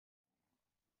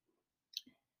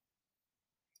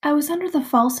I was under the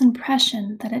false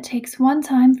impression that it takes one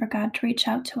time for God to reach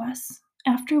out to us,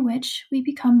 after which we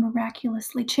become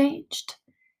miraculously changed.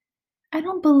 I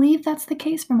don't believe that's the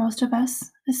case for most of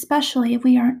us, especially if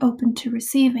we aren't open to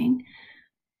receiving.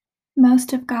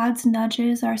 Most of God's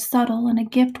nudges are subtle and a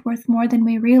gift worth more than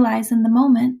we realize in the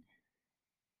moment.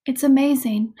 It's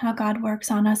amazing how God works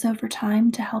on us over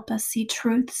time to help us see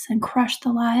truths and crush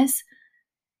the lies.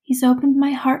 He's opened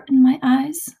my heart and my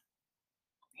eyes.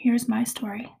 Here's my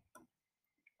story.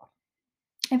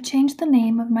 I've changed the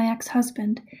name of my ex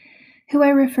husband, who I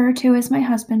refer to as my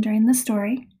husband during the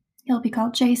story. He'll be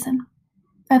called Jason.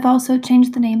 I've also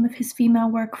changed the name of his female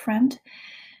work friend.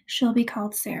 She'll be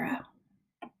called Sarah.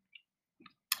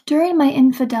 During my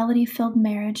infidelity-filled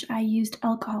marriage, I used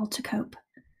alcohol to cope.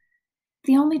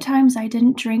 The only times I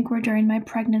didn't drink were during my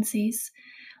pregnancies,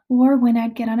 or when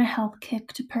I'd get on a health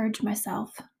kick to purge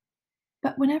myself.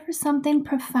 But whenever something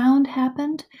profound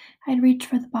happened, I'd reach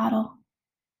for the bottle.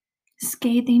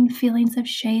 Scathing feelings of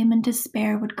shame and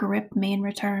despair would grip me in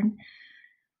return.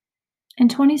 In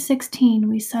 2016,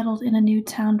 we settled in a new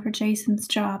town for Jason's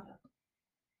job.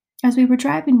 As we were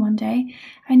driving one day,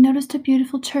 I noticed a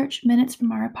beautiful church minutes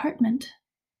from our apartment.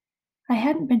 I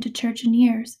hadn't been to church in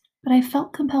years, but I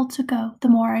felt compelled to go the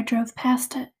more I drove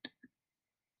past it.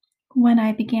 When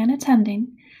I began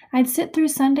attending, I'd sit through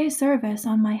Sunday service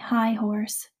on my high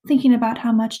horse, thinking about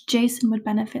how much Jason would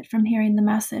benefit from hearing the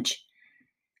message.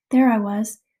 There I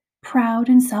was, proud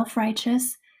and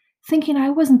self-righteous, thinking I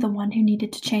wasn't the one who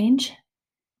needed to change.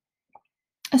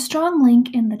 A strong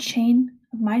link in the chain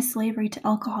of my slavery to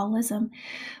alcoholism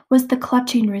was the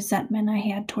clutching resentment I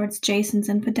had towards Jason's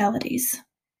infidelities.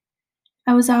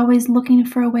 I was always looking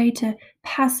for a way to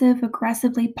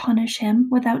passive-aggressively punish him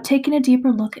without taking a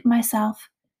deeper look at myself.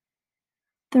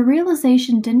 The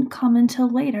realization didn't come until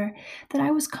later that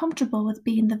I was comfortable with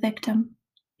being the victim,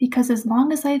 because as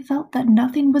long as I felt that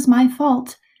nothing was my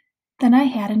fault, then I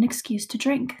had an excuse to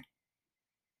drink.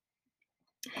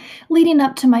 Leading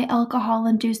up to my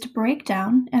alcohol-induced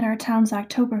breakdown at our town's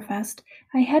Oktoberfest,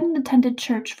 I hadn't attended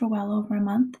church for well over a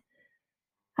month.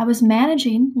 I was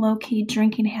managing low-key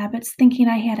drinking habits, thinking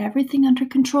I had everything under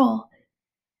control.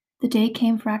 The day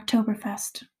came for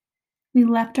Oktoberfest. We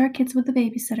left our kids with the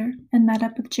babysitter and met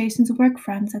up with Jason's work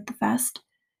friends at the fest.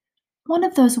 One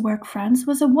of those work friends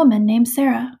was a woman named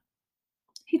Sarah.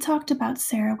 He talked about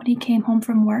Sarah when he came home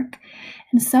from work,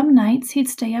 and some nights he'd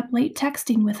stay up late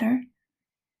texting with her.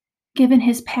 Given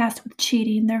his past with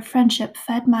cheating, their friendship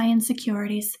fed my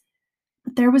insecurities.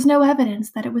 But there was no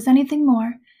evidence that it was anything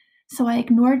more, so I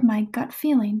ignored my gut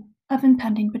feeling of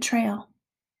impending betrayal.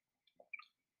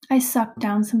 I sucked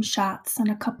down some shots and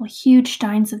a couple huge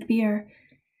steins of beer.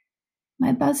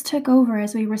 My buzz took over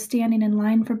as we were standing in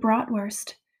line for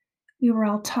bratwurst. We were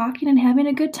all talking and having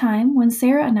a good time when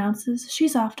Sarah announces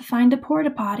she's off to find a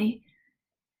porta potty.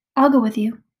 "I'll go with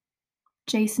you,"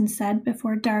 Jason said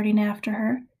before darting after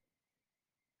her.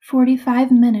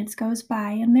 45 minutes goes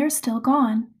by and they're still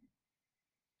gone.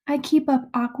 I keep up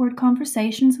awkward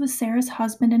conversations with Sarah's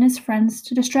husband and his friends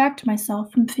to distract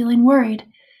myself from feeling worried.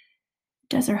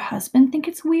 Does her husband think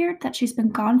it's weird that she's been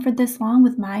gone for this long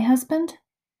with my husband?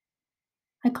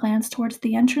 I glance towards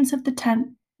the entrance of the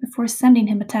tent before sending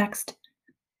him a text.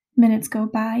 Minutes go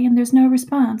by and there's no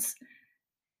response.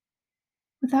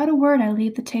 Without a word, I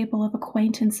leave the table of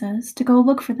acquaintances to go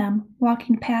look for them,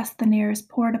 walking past the nearest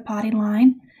porta potty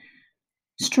line.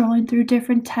 Strolling through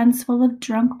different tents full of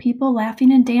drunk people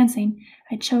laughing and dancing,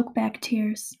 I choke back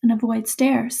tears and avoid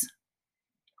stares.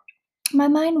 My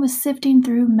mind was sifting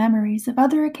through memories of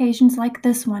other occasions like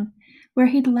this one, where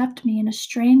he'd left me in a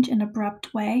strange and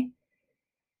abrupt way.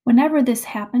 Whenever this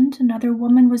happened, another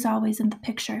woman was always in the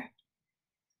picture.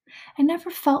 I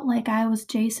never felt like I was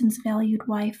Jason's valued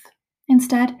wife.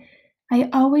 Instead, I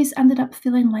always ended up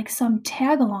feeling like some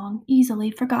tag-along easily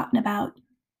forgotten about.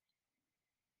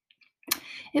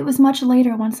 It was much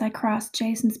later once I crossed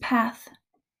Jason's path.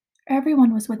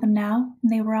 Everyone was with him now,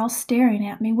 and they were all staring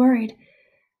at me, worried.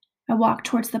 I walked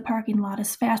towards the parking lot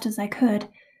as fast as I could.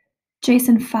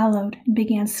 Jason followed and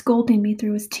began scolding me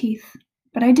through his teeth,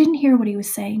 but I didn't hear what he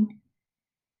was saying.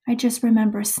 I just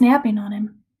remember snapping on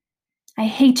him. "I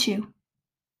hate you.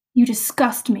 You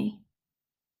disgust me,"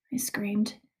 I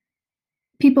screamed.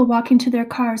 People walking to their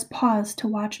cars paused to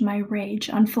watch my rage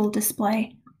on full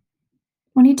display.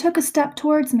 When he took a step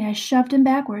towards me, I shoved him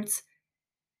backwards.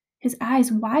 His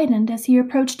eyes widened as he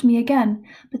approached me again,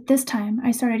 but this time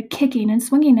I started kicking and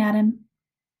swinging at him.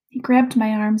 He grabbed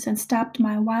my arms and stopped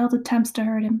my wild attempts to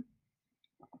hurt him.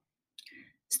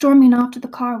 Storming off to the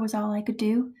car was all I could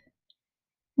do.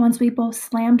 Once we both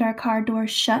slammed our car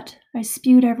doors shut, I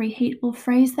spewed every hateful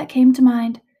phrase that came to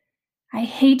mind. I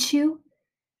hate you.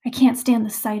 I can't stand the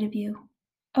sight of you.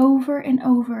 Over and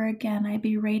over again, I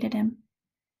berated him.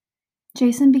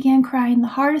 Jason began crying the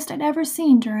hardest I'd ever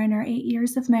seen during our 8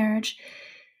 years of marriage.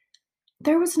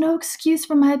 There was no excuse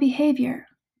for my behavior,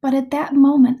 but at that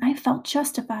moment I felt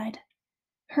justified.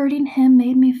 Hurting him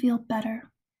made me feel better.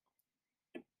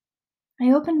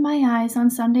 I opened my eyes on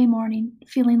Sunday morning,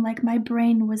 feeling like my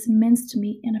brain was minced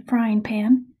meat in a frying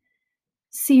pan.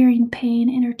 Searing pain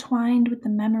intertwined with the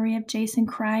memory of Jason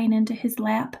crying into his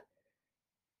lap.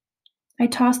 I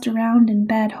tossed around in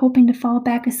bed, hoping to fall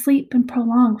back asleep and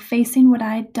prolong facing what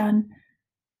I'd done.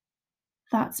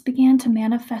 Thoughts began to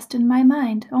manifest in my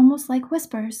mind, almost like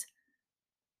whispers.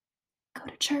 Go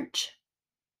to church.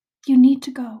 You need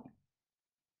to go.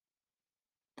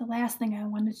 The last thing I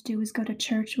wanted to do was go to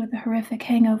church with a horrific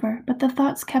hangover, but the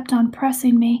thoughts kept on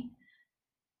pressing me.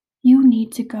 You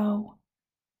need to go.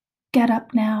 Get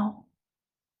up now.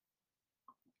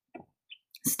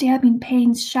 Stabbing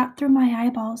pains shot through my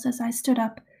eyeballs as I stood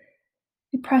up.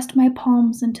 I pressed my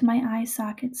palms into my eye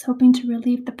sockets, hoping to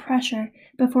relieve the pressure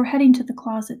before heading to the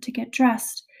closet to get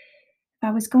dressed. If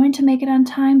I was going to make it on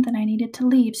time, then I needed to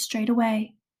leave straight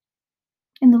away.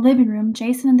 In the living room,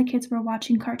 Jason and the kids were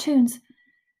watching cartoons.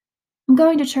 I'm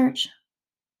going to church,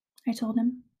 I told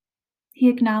him. He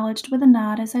acknowledged with a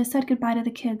nod as I said goodbye to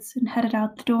the kids and headed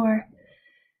out the door.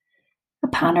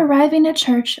 Upon arriving at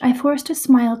church, I forced a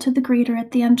smile to the greeter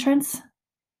at the entrance.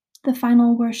 The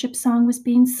final worship song was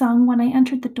being sung when I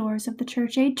entered the doors of the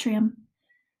church atrium.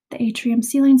 The atrium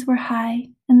ceilings were high,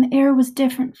 and the air was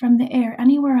different from the air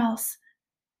anywhere else.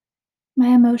 My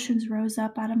emotions rose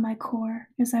up out of my core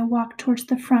as I walked towards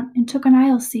the front and took an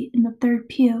aisle seat in the third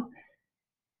pew.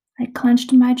 I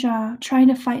clenched my jaw, trying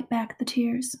to fight back the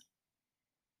tears.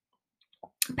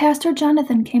 Pastor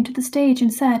Jonathan came to the stage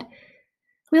and said,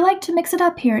 "We like to mix it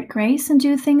up here at Grace and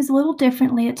do things a little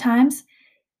differently at times.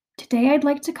 Today I'd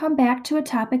like to come back to a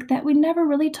topic that we never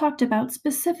really talked about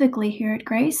specifically here at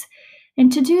Grace,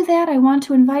 and to do that I want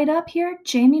to invite up here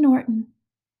Jamie Norton."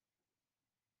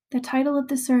 The title of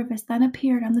the service then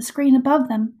appeared on the screen above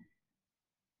them.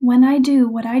 When I Do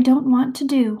What I Don't Want to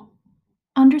Do,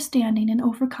 Understanding and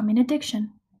Overcoming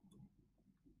Addiction.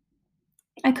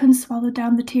 I couldn't swallow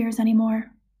down the tears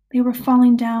anymore. They were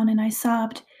falling down and I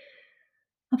sobbed.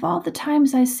 Of all the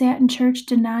times I sat in church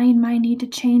denying my need to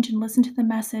change and listen to the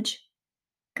message,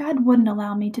 God wouldn't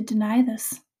allow me to deny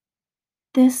this.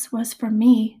 This was for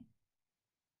me.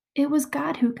 It was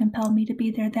God who compelled me to be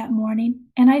there that morning,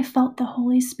 and I felt the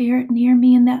Holy Spirit near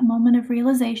me in that moment of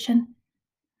realization.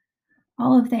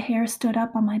 All of the hair stood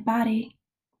up on my body.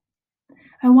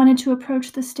 I wanted to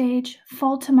approach the stage,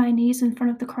 fall to my knees in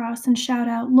front of the cross, and shout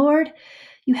out, "Lord,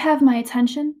 you have my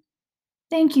attention.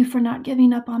 Thank you for not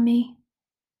giving up on me."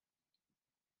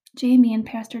 Jamie and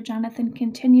Pastor Jonathan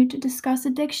continued to discuss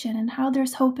addiction and how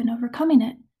there's hope in overcoming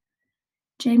it.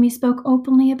 Jamie spoke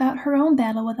openly about her own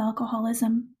battle with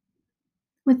alcoholism.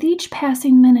 With each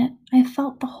passing minute, I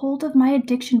felt the hold of my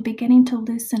addiction beginning to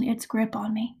loosen its grip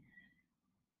on me.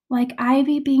 Like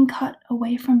ivy being cut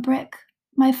away from brick,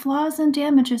 my flaws and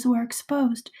damages were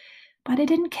exposed, but I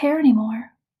didn't care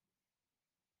anymore.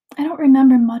 I don't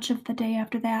remember much of the day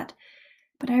after that,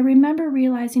 but I remember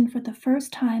realizing for the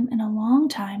first time in a long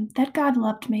time that God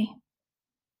loved me.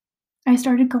 I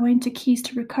started going to Keys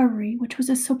to Recovery, which was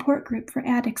a support group for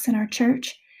addicts in our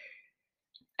church.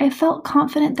 I felt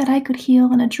confident that I could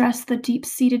heal and address the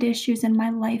deep-seated issues in my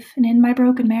life and in my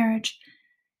broken marriage.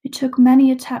 It took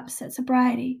many attempts at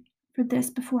sobriety for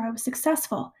this before I was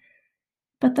successful,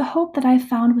 but the hope that I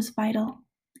found was vital,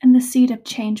 and the seed of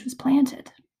change was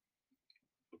planted.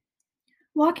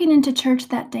 Walking into church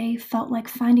that day felt like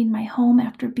finding my home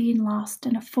after being lost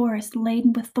in a forest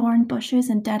laden with thorn bushes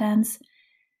and dead ends.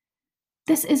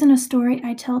 This isn't a story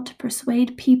I tell to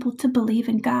persuade people to believe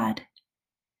in God.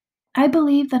 I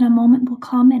believe that a moment will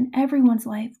come in everyone's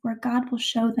life where God will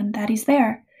show them that He's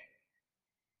there.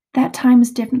 That time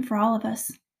is different for all of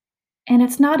us, and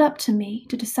it's not up to me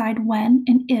to decide when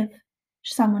and if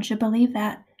someone should believe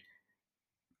that.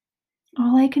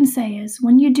 All I can say is,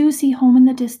 when you do see home in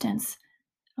the distance,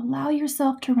 allow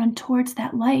yourself to run towards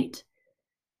that light.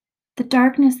 The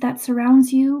darkness that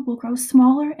surrounds you will grow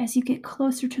smaller as you get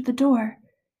closer to the door.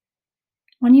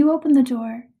 When you open the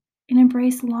door and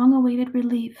embrace long-awaited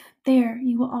relief, there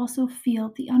you will also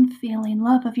feel the unfailing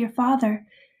love of your Father.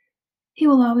 He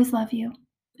will always love you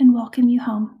and welcome you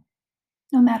home,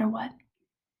 no matter what.